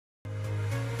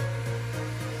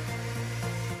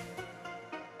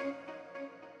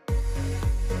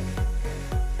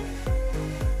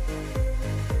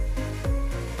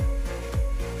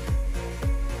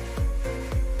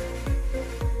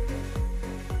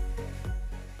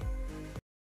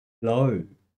Hello,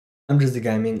 I'm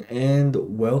JezzaGaming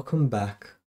and welcome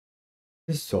back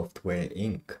to Software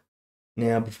Inc.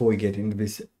 Now, before we get into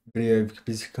this video, if you could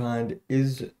be so kind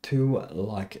is to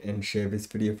like and share this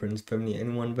video, friends, family,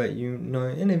 anyone that you know,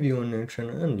 any of you on the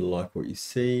channel, and like what you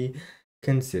see,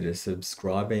 consider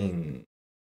subscribing.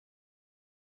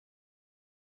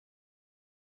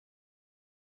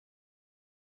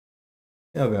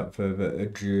 Now, without further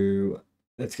ado,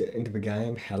 let's get into the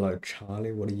game. Hello,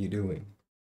 Charlie, what are you doing?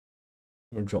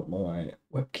 I'm gonna drop my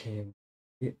webcam.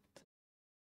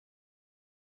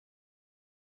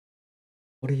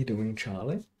 What are you doing,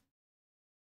 Charlie?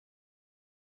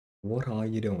 What are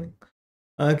you doing?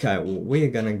 Okay, well, we're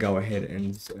gonna go ahead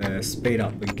and speed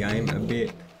up the game a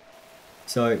bit.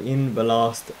 So in the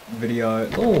last video,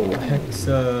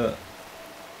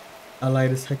 our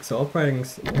latest Hexa operating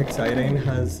Hexa 18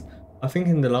 has, I think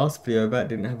in the last video that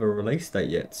didn't have a release date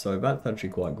yet, so that's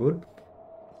actually quite good.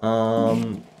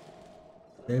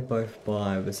 They're both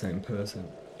by the same person.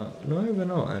 No, they're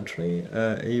not actually.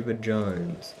 Eva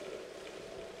Jones.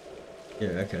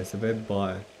 Yeah, okay, so they're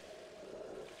by.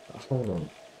 Hold on,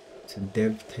 it's a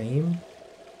dev team.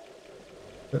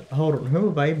 Hold on, who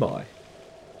are they by?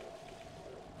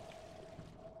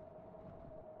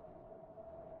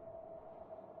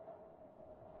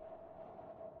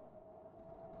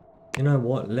 You know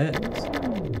what, let's...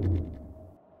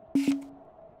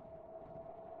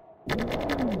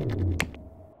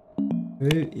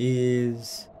 Who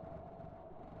is...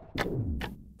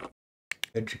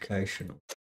 Educational?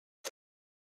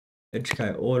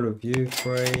 Educate all of you,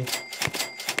 free.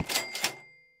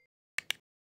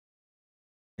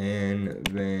 And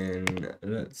then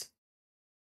let's...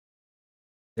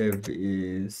 Dev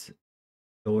is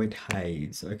Lloyd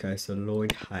Hayes. Okay, so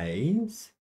Lloyd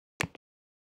Hayes.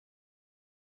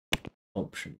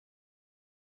 Option.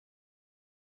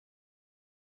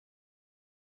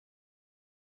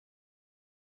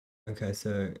 Okay,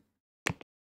 so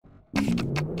we're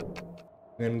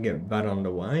gonna get that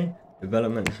underway.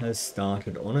 Development has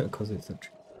started on it because it's such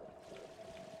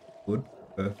good,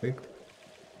 perfect.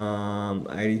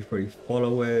 83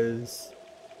 followers.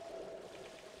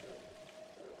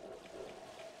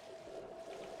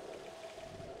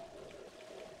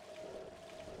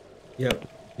 Yep,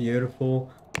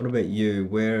 beautiful. What about you?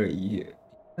 Where are you?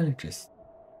 Kind of just...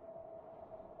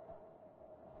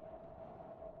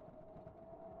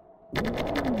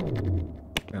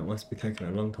 That must be taking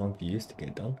a long time for you to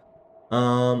get done.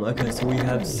 Okay, so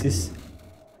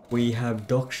we have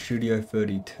Doc Studio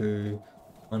 32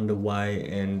 underway,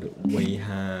 and we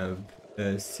have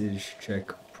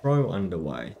SysCheck Pro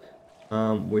underway.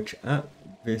 Which at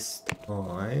this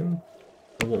time,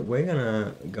 what we're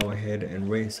gonna go ahead and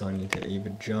reassign you to Eva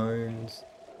Jones.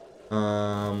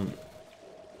 Oh,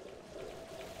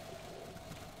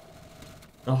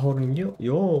 hold on,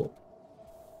 you're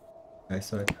okay,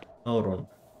 so hold on.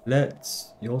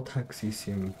 Your taxi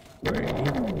sim free.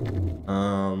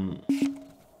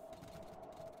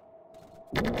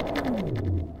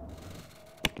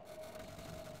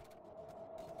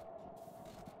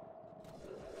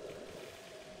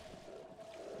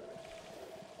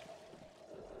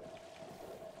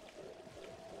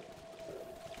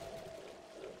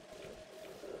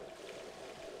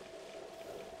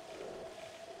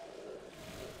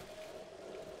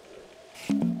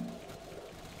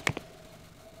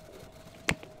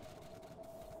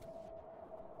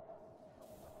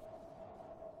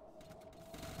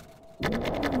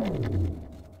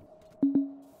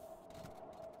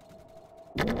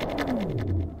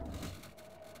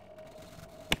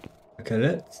 Okay,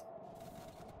 let's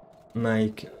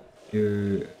make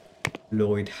you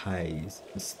Lloyd Hayes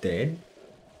instead.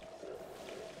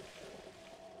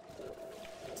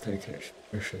 Let's take a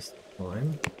precious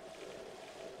time.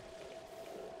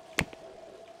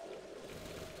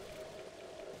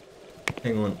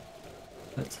 Hang on.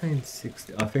 That's saying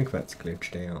 60. I think that's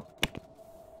glitched out.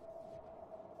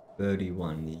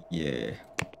 31, yeah.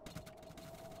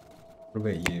 What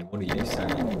about you? What are you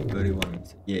saying? 31.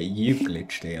 Yeah, you've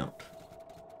glitched out.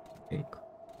 I think.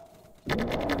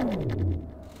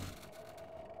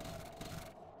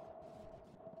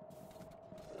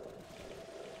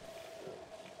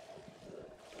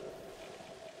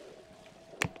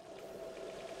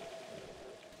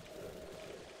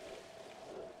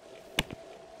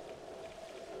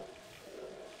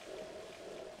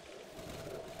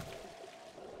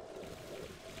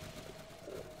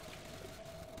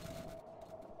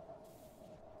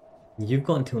 You've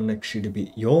got until next year to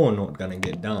be... You're not gonna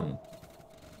get done.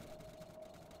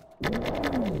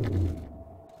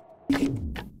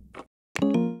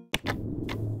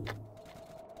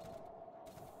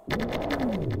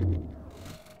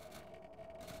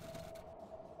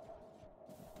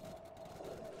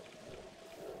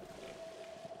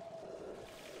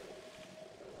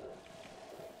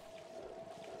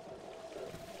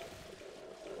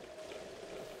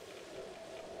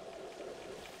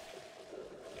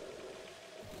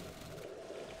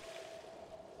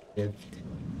 Dev.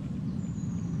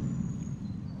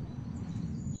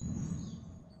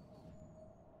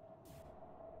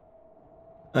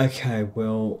 Okay,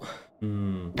 well,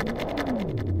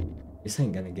 this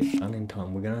ain't gonna get done in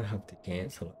time. We're gonna have to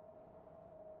cancel it.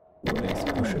 Or at least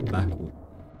push it backward.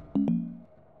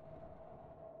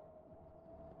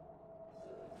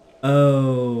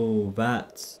 Oh,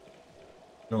 that's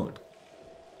not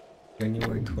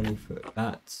January 21st.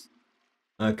 That's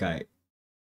okay.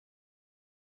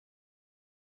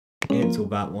 Cancel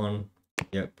that one.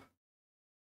 Yep.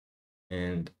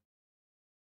 And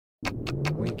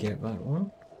we get that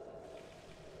one.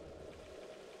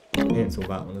 Cancel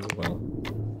that one as well.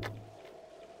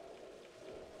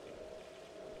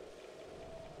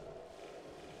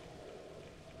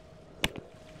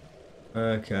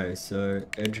 Okay, so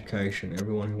education.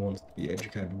 Everyone who wants to be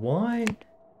educated. Why?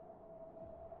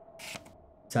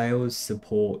 Sales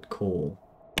support call.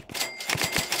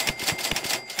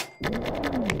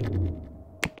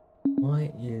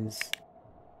 Why is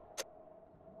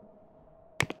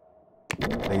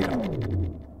leader?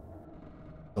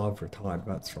 I've retired,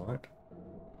 that's right.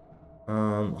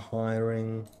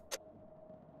 Hiring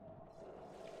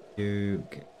you.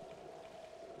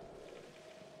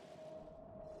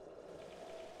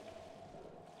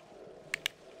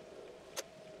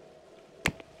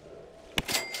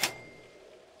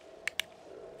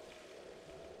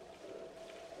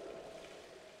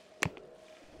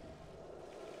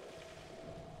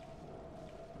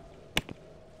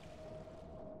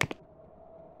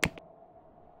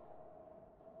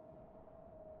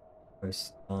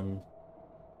 Done.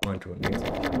 Mind you, it needs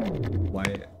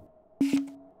wait.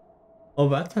 Oh,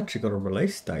 that's actually got a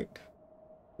release date.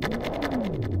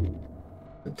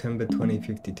 September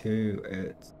 2052.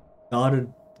 It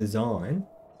started design.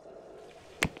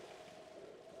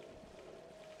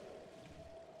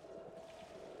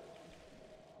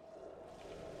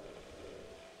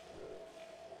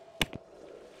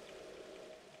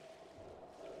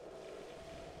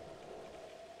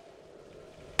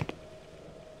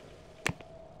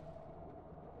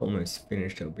 Almost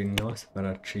finished. It would be nice if it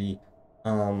actually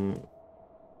either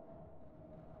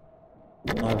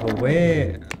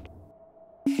where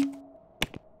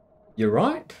you're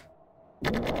right.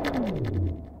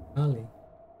 Ali.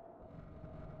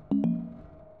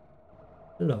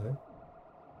 Hello.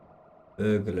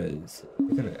 Burglars.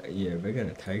 We're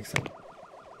gonna take some.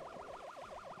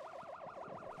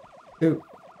 Dude,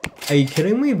 are you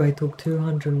kidding me? They took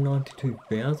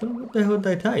 292,000? What the hell did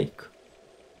they take?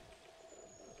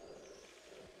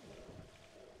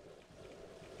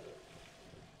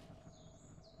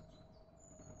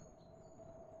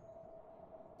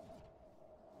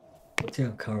 What's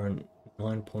our current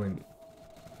 9.2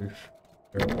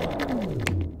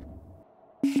 terabyte?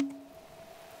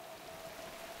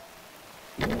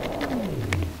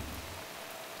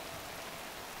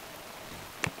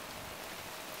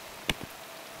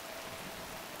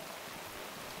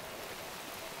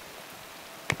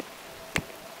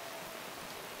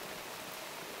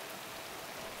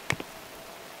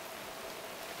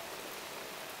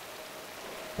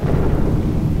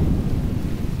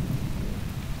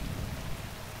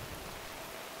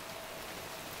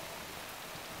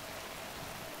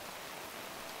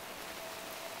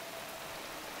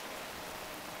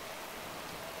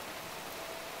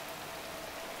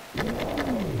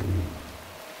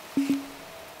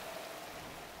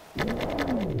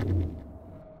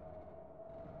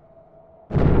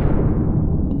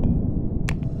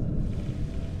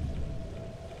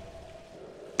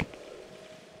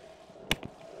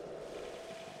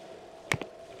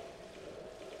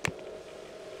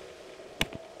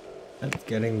 That's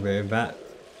getting there. That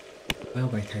well,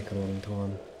 they take a long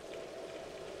time.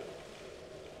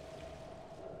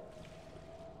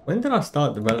 When did I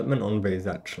start development on these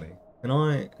actually? Can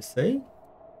I see?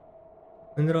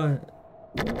 When did I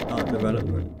start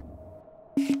development?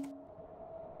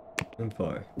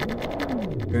 Info.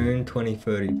 June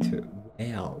 2032.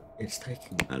 Wow, it's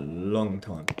taking a long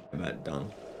time to get that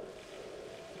done.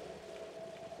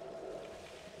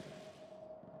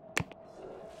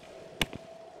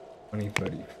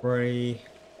 $2033.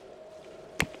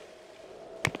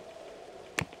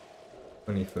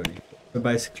 $2034. So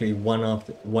basically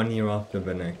 1 year after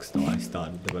the next I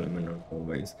started development on all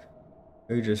these.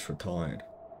 Who just retired?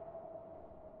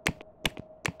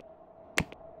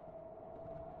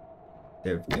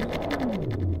 Dev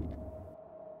team.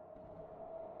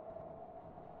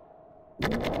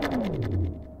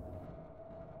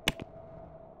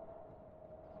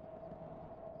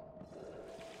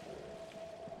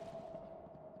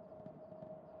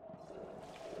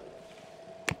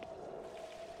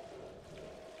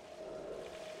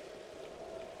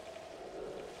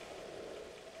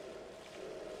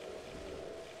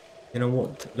 You know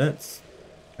what? Let's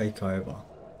take over.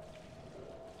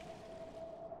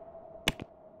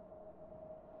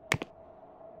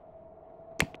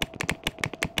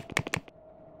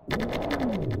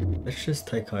 Let's just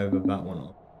take over that one.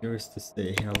 I'm curious to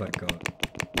see how that goes.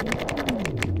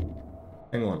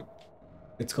 Hang on.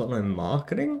 It's got no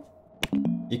marketing?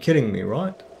 You're kidding me,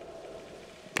 right?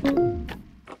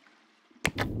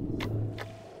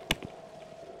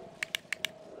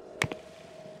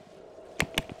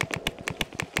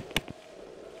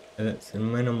 Let's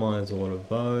minimize all of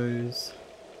those.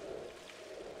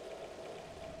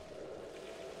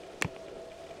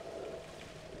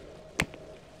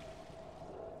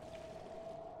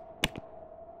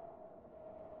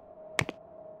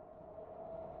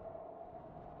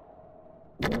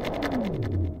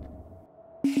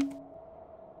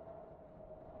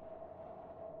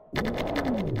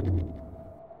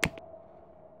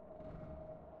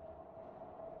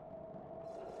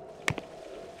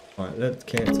 Right, let's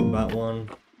cancel that one.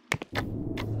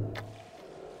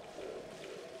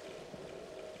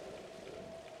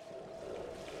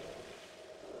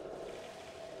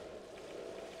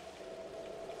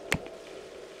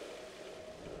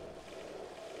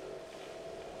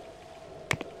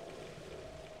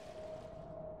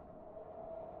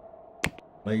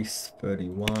 Place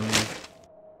 31.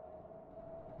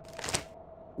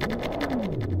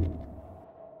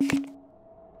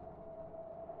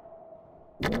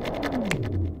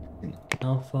 In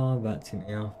alpha, that's in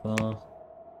alpha.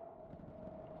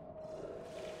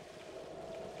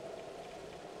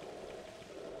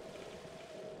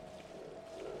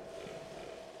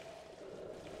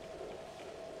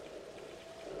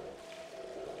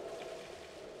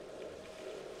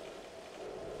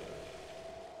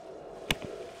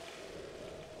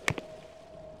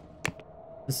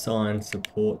 Assign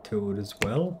support to it as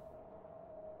well.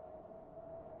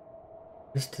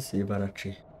 Just to see if that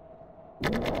actually.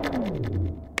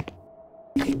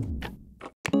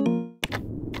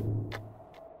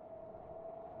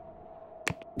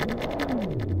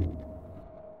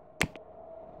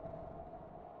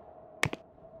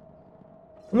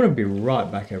 I'm gonna be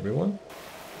right back, everyone.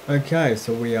 Okay,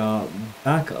 so we are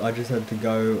back. I just had to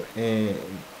go and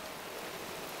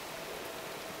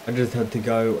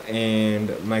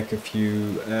make a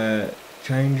few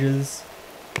changes.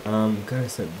 I'm gonna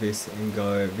set this and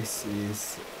go.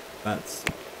 That's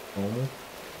normal.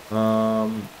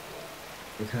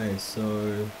 Okay,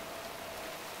 so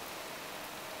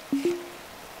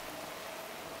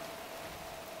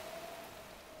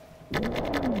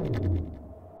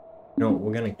no,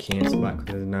 we're gonna cancel that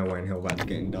because there's no way in hell that's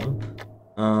getting done.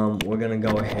 We're gonna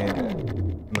go ahead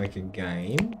and make a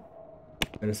game.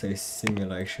 I'm gonna say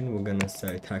simulation. We're gonna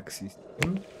say taxi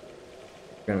sim.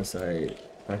 We're gonna say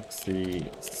taxi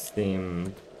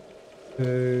sim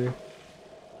 2.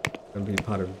 Gonna be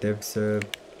part of DevServe.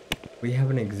 We have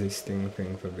an existing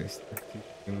thing for this taxi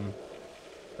sim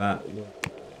that was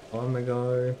a time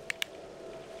ago.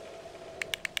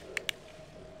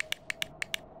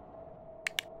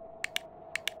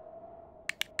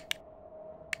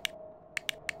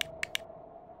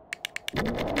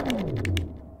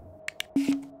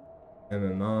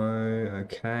 MMO,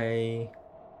 okay.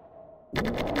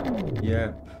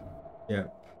 Yep.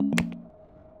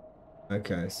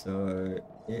 Okay, so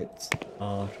it's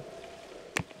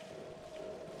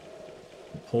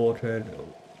ported.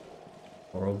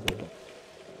 Horrible.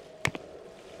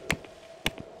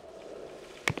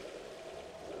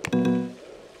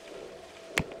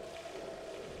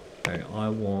 Okay, I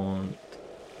want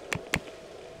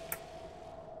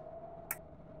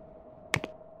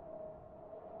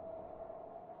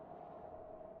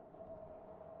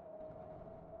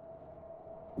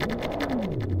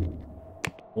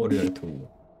audio tool.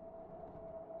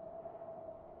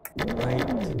 Right.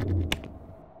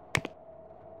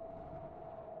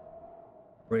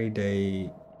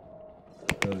 3D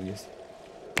earliest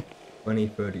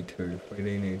 2032.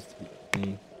 3D needs to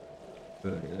be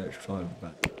 2030. Let's try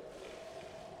that.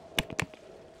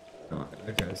 No,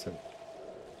 okay, so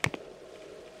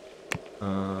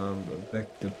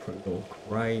vector protocol,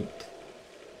 great.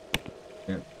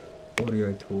 Yep.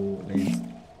 Audio tool needs,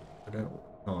 I don't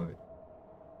know.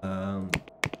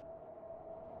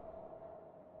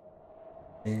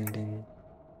 Ending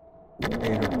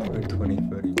data pro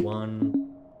 2031.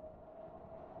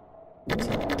 What's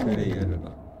that 2D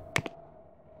editor?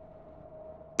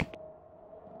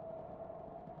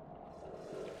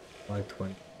 By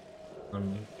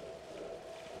 21.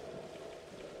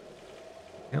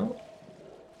 Out.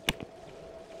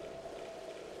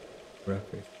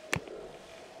 Graphic.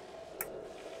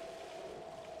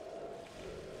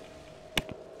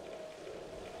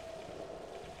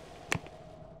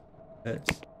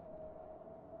 That's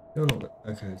still not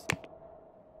okay.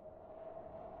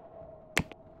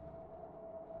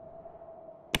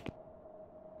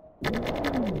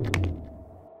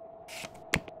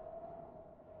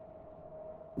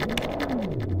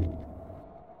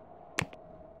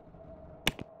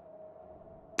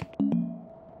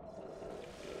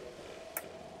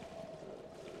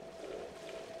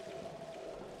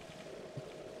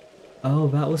 Oh,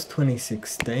 that was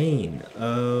 2016.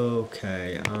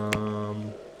 Okay.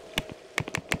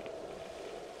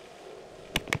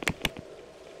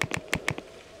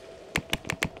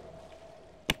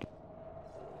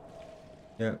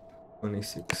 Yep,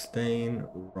 2016.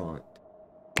 Right.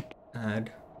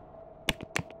 Add.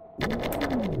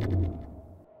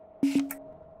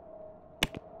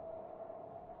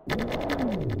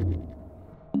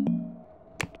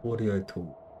 Audio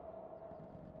tool.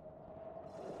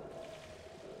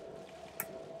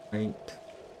 Paint.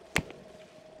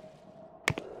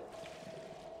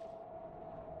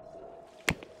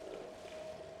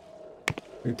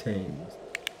 Routines.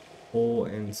 Or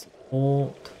and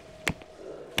support.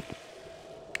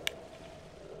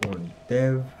 On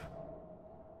dev.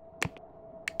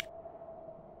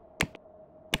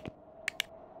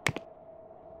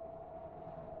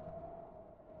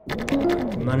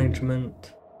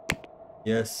 Management.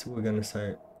 Yes, we're gonna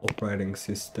say operating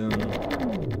system.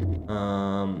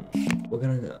 We're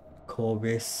gonna call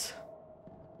this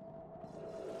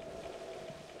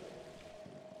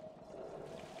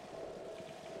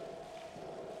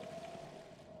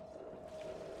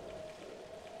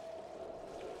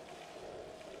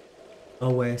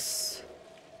OS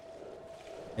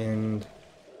and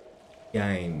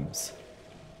games.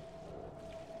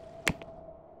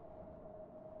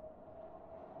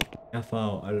 How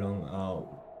far along are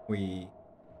we?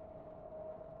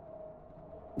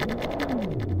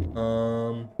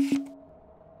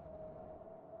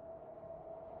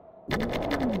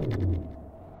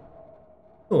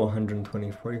 Oh,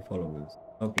 123 followers.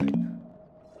 Lovely.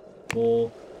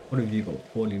 What have you got?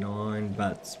 49.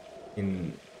 That's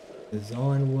in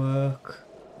design work.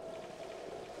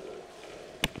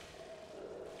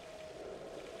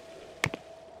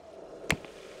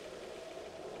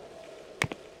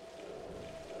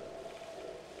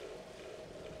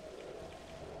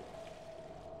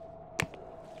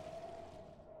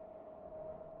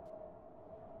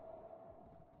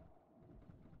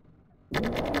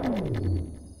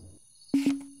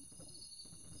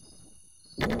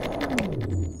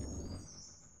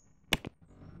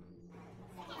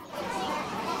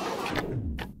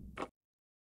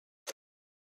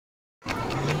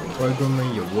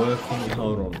 Programmer, you're working.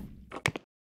 Hold on.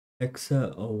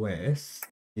 Exa OS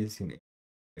is in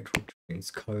which means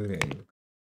coding.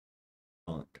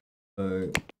 Right.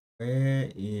 So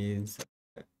where is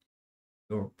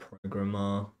you're a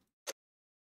programmer?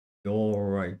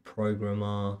 You're a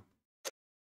programmer.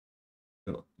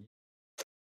 You're a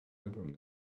programmer.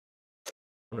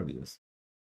 One of yours.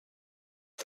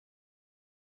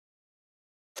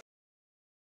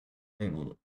 Hang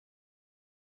on.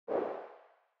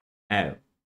 Oh.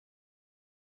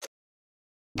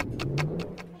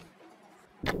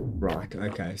 Right,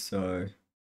 okay, so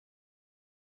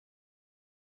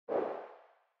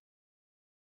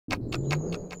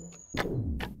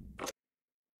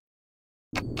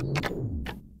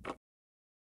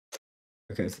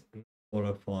okay, so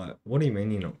qualify. What do you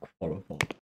mean you're not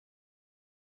qualified?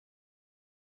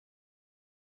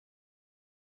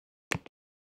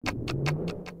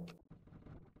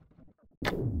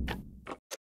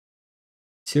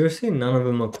 Seriously, none of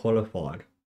them are qualified.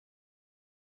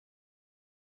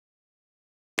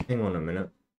 Hang on a minute.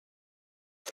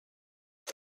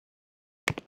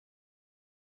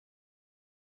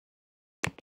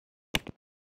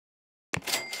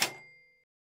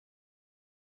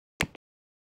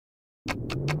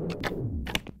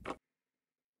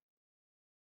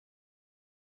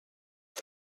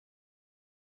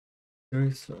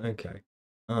 Seriously? Okay.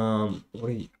 What are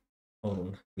you? Hold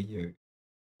on. Who are you?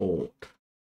 Support.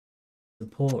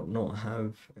 Support not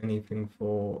have anything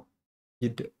for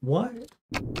you. What?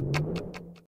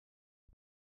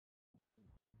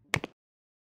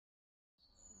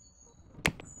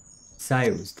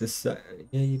 Sales.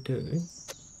 Yeah, you do.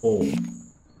 Or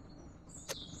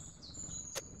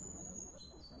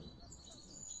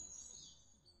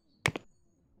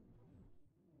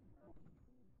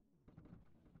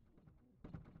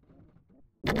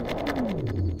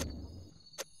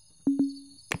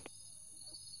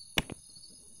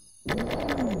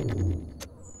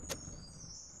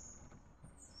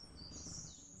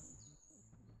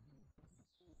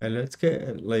okay, let's get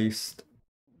at least.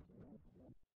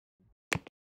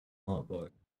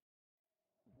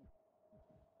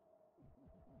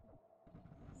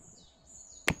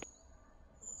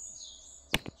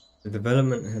 The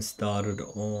development has started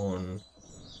on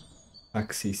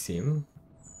Taxi Sim.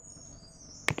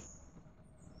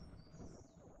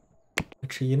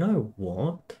 Actually, you know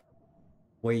what?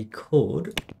 We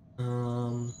could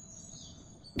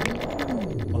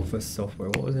Office software.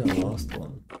 What was our last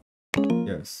one?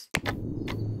 Yes,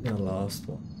 our last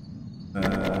one.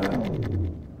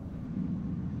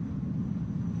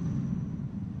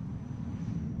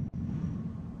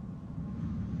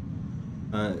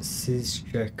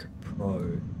 SysCheck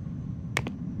Pro.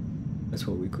 That's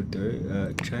what we could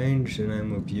do. Change the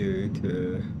name of view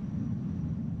to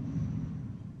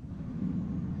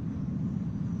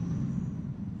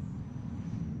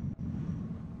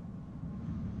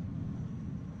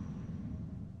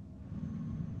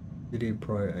City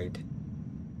Pro 18.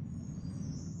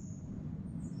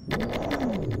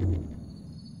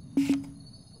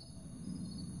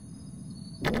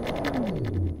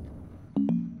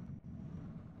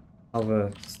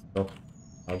 Other stuff,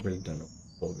 I really don't know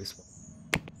what this one.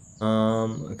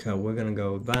 Okay, we're gonna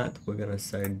go with that. We're gonna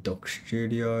say Doc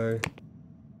Studio.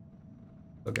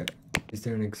 Okay, is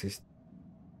there an existing?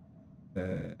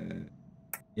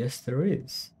 Yes, there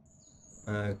is.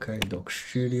 Okay, Doc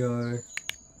Studio.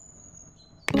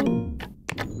 Okay.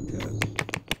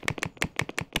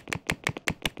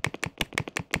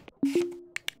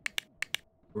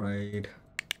 Raid.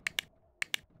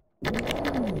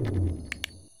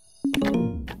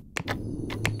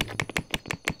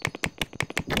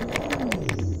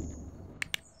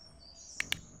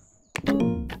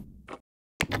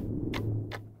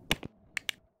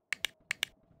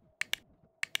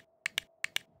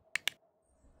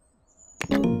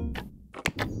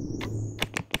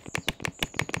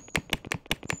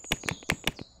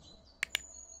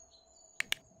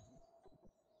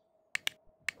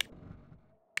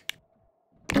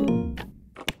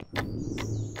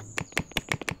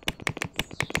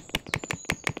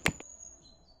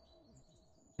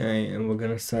 Okay, and we're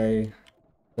gonna say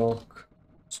Doc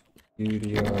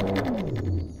Studio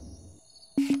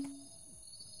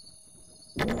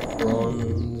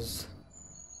Bronze.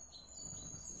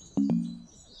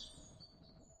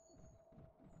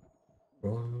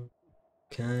 Bronze.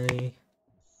 Okay.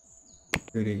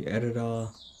 3D editor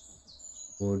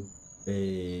would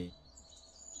be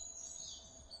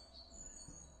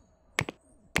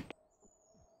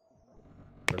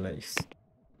release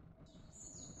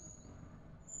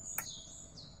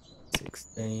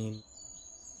 16.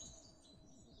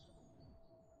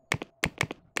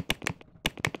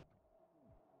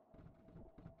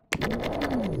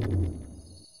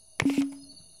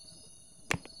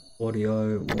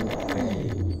 Audio would be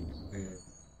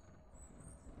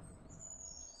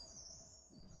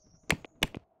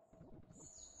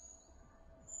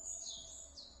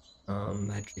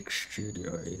Magic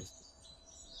Studio is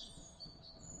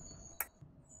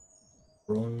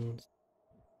bronze.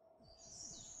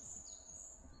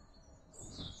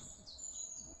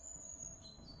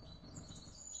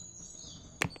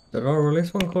 Did I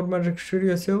release one called Magic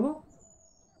Studio Silver?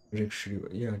 Magic Studio,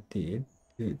 yeah, I did.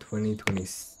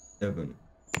 2027.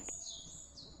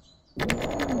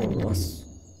 Oh, nice.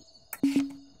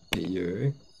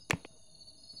 You.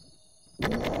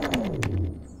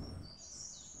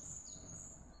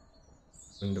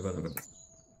 In development.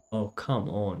 Oh, come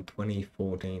on,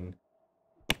 2014.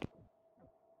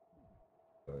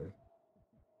 Okay.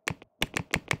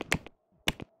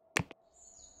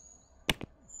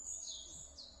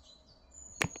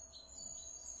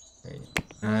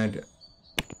 Add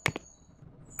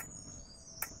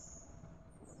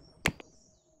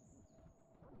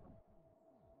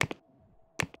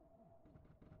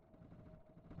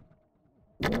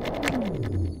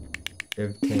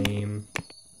dev team,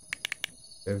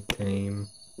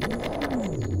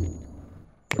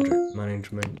 project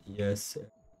management, yes,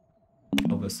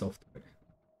 other software.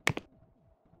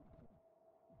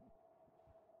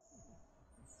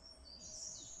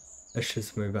 Let's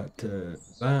just move back to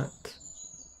that.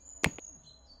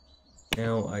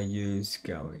 Now I use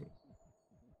going.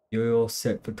 You're all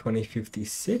set for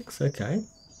 2056, okay.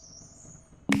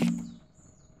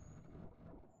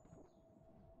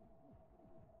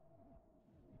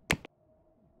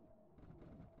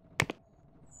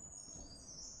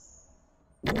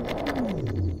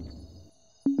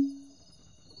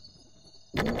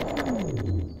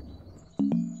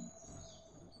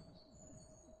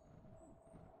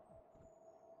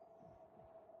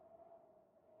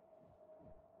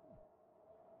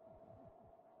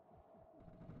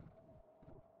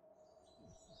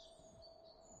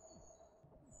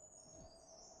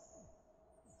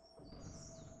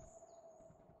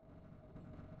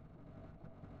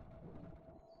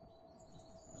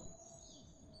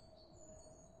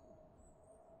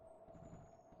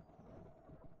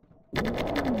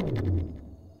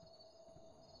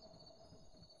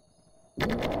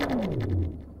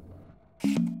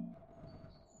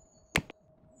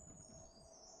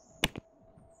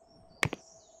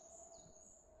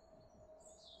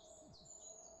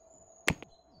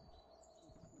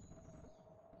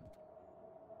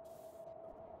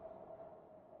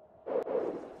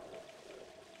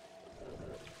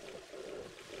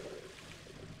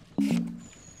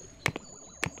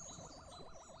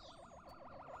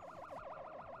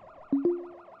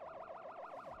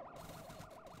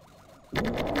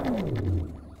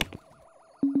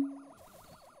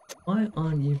 Why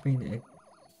aren't you being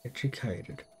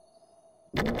educated?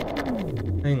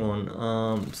 Hang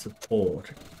on,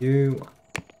 support. You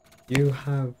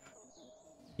have,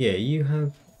 yeah, you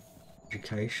have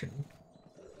education.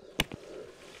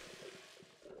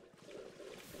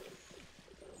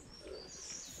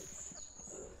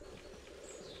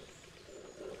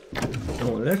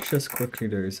 Oh, let's just quickly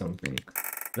do something.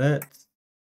 Let's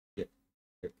get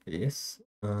this.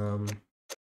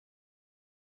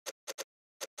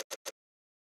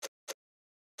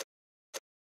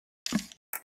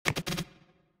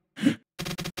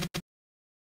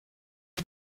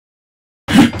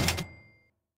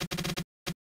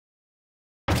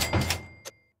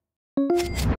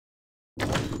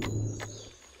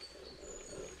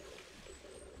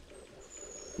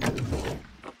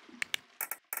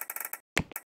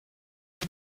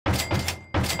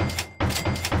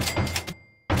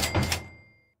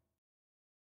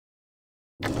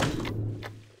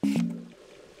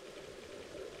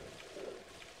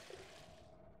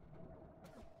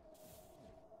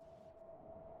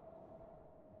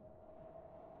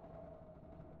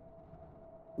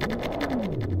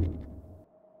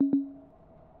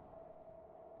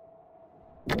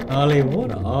 Ali,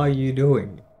 what are you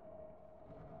doing?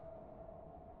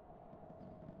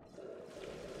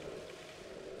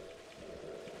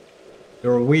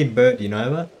 You're a weird bird, you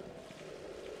know that?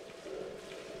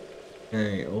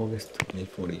 Okay, August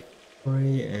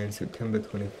 2043 and September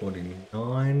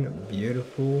 2049.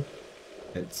 Beautiful.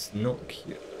 It's not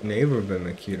cute. Neither of them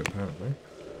are cute, apparently.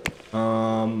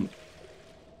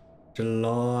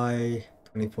 July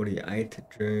 2048,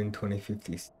 June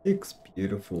 2056.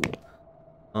 Beautiful.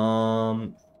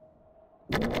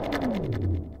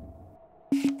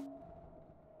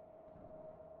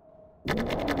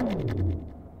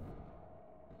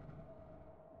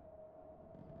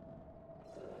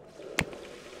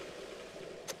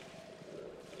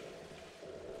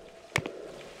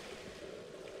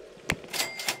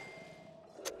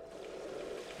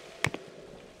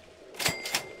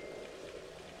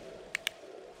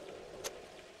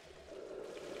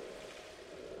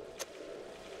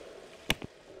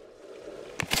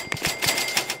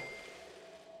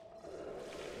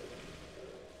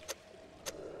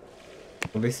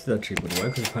 Well, this is actually good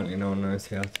work because apparently no one knows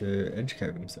how to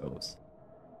educate themselves.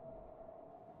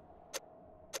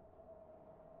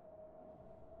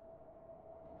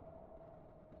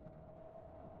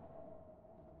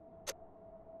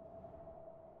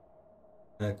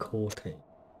 Core team.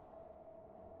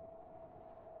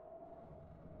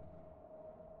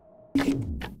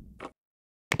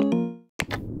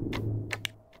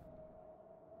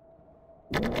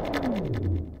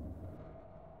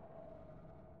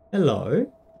 Hello.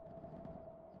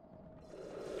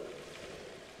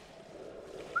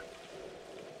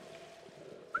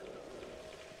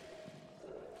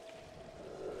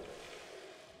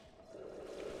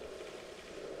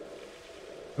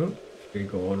 Oh, we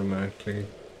go automatically.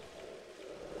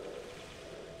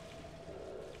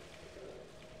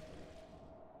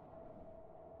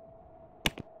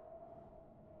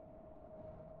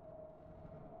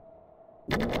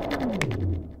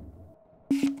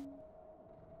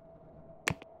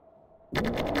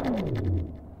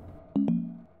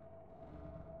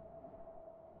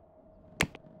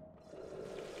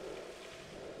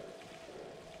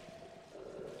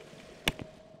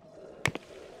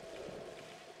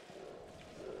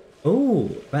 Oh,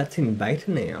 that's in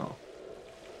beta now.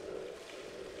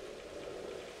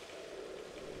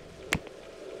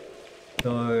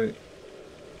 So,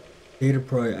 Theatre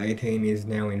Pro 18 is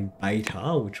now in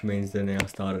beta, which means they now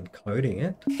started coding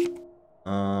it.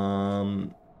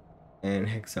 And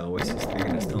HexOS is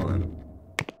taking its time.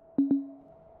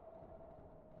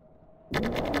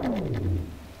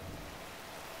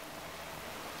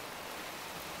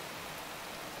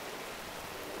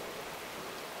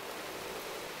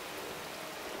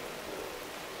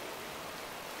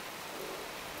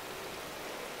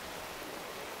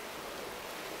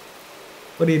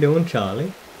 What are you doing,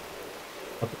 Charlie?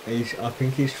 I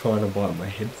think he's trying to bite my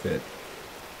headset.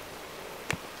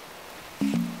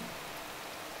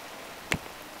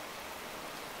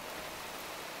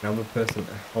 Another person.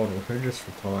 Hold on, who just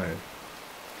retired?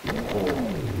 Oh.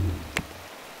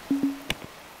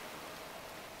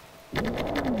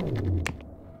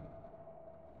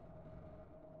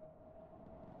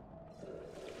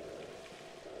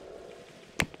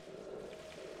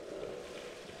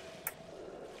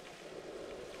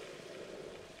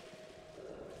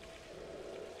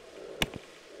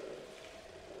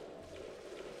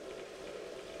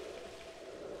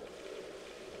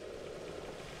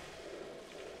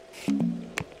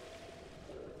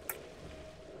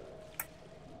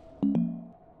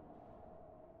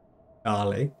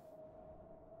 Ali.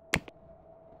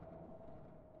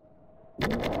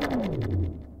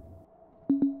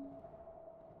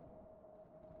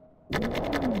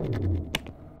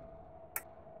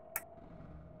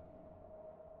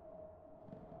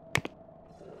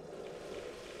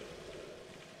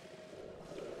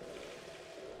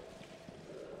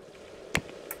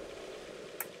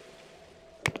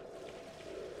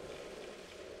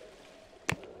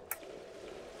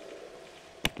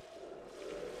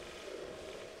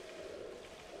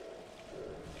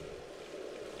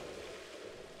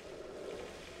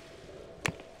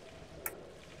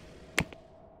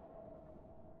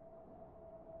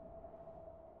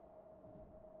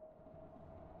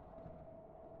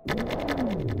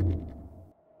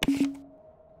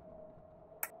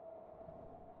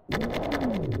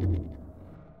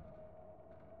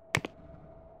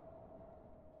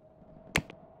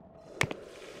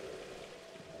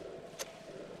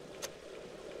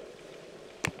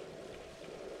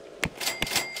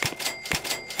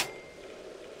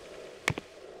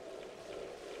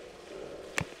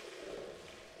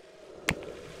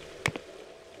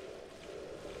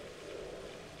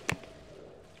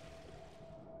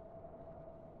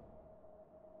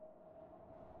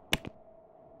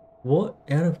 What,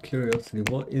 out of curiosity,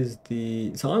 what is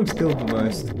the... So I'm still the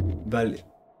most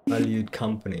valued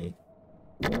company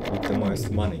with the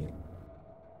most money.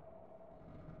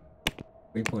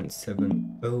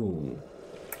 3.7. Oh.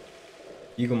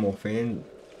 You got more fan...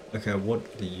 Okay,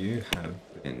 what do you have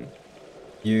then?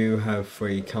 You have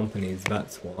 3 companies,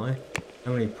 that's why.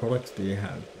 How many products do you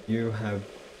have? You have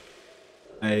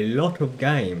a lot of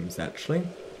games, actually.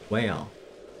 Wow.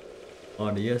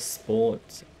 RDS,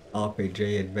 sports,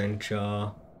 RPG,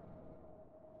 adventure.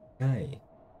 Okay.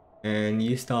 And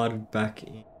you started back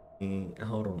in...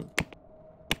 Hold on.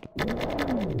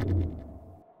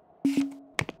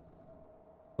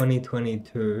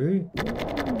 2022.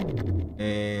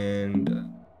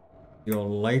 And your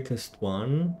latest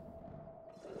one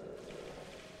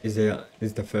is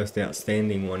the first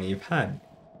outstanding one you've had.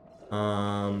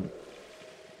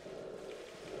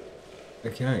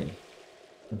 Okay.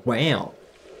 Wow.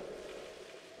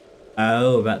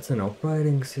 Oh, that's an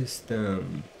operating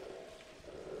system.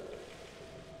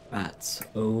 That's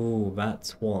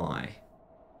why.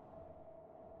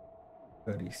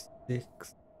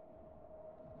 36.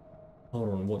 Hold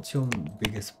on, what's your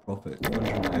biggest profit?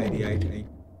 188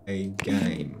 a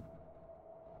game.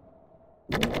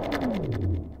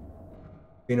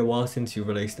 Been a while since you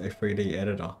released a 3D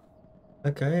editor.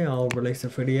 Okay, I'll release a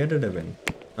 3D editor then.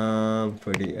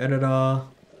 3D editor.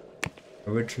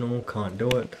 Original, can't do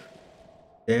it.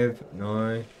 Dev,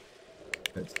 no.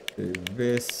 Let's do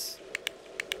this.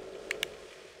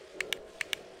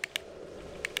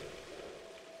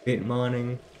 Bit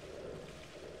mining.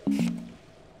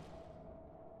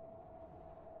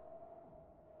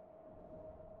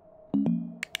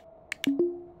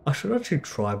 I should actually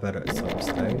try that at some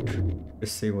stage.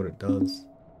 Just see what it does.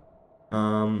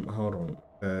 Hold on.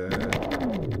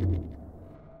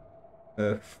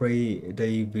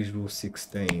 3D Visual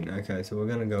 16. Okay, so we're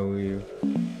gonna go with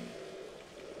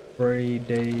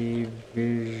 3D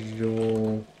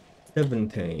Visual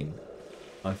 17.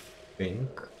 I think.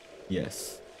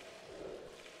 Yes.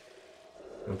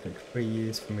 It'll take 3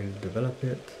 years for me to develop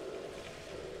it.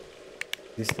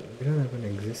 We don't have an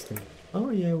existing... Oh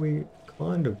yeah, we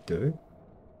kind of do.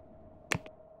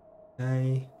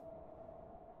 Okay.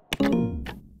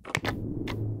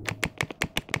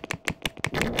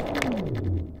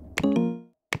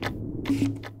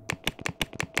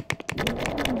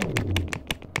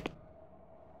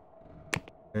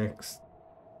 Next,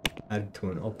 add to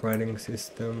an operating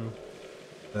system.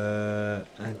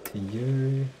 Add to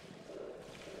you.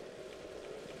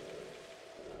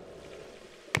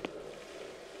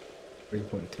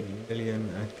 $3.2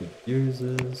 million active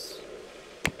users.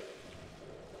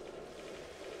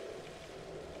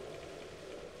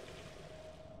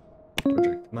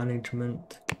 Project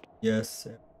management. Yes.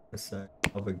 Say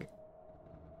other.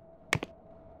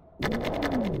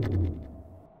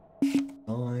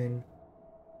 Fine.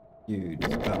 Huge.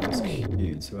 That was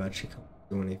huge. So I actually can't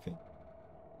do anything.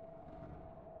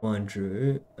 Mind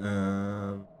you,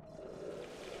 we're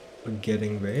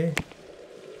getting there.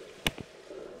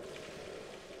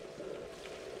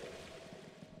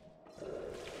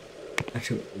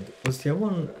 Actually, was the other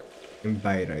one in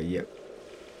beta? Yep.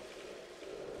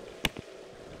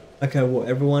 Okay, well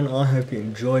everyone, I hope you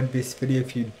enjoyed this video.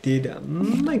 If you did,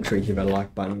 make sure you hit that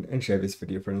like button and share this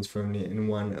video with friends, family,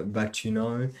 anyone that you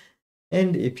know.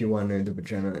 And if you are new to the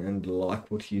channel and like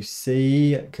what you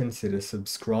see, consider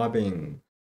subscribing.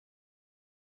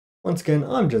 Once again,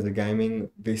 I'm JezzaGaming.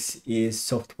 This is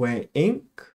Software Inc.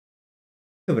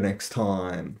 Till the next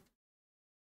time.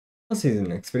 I'll see you in the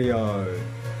next video.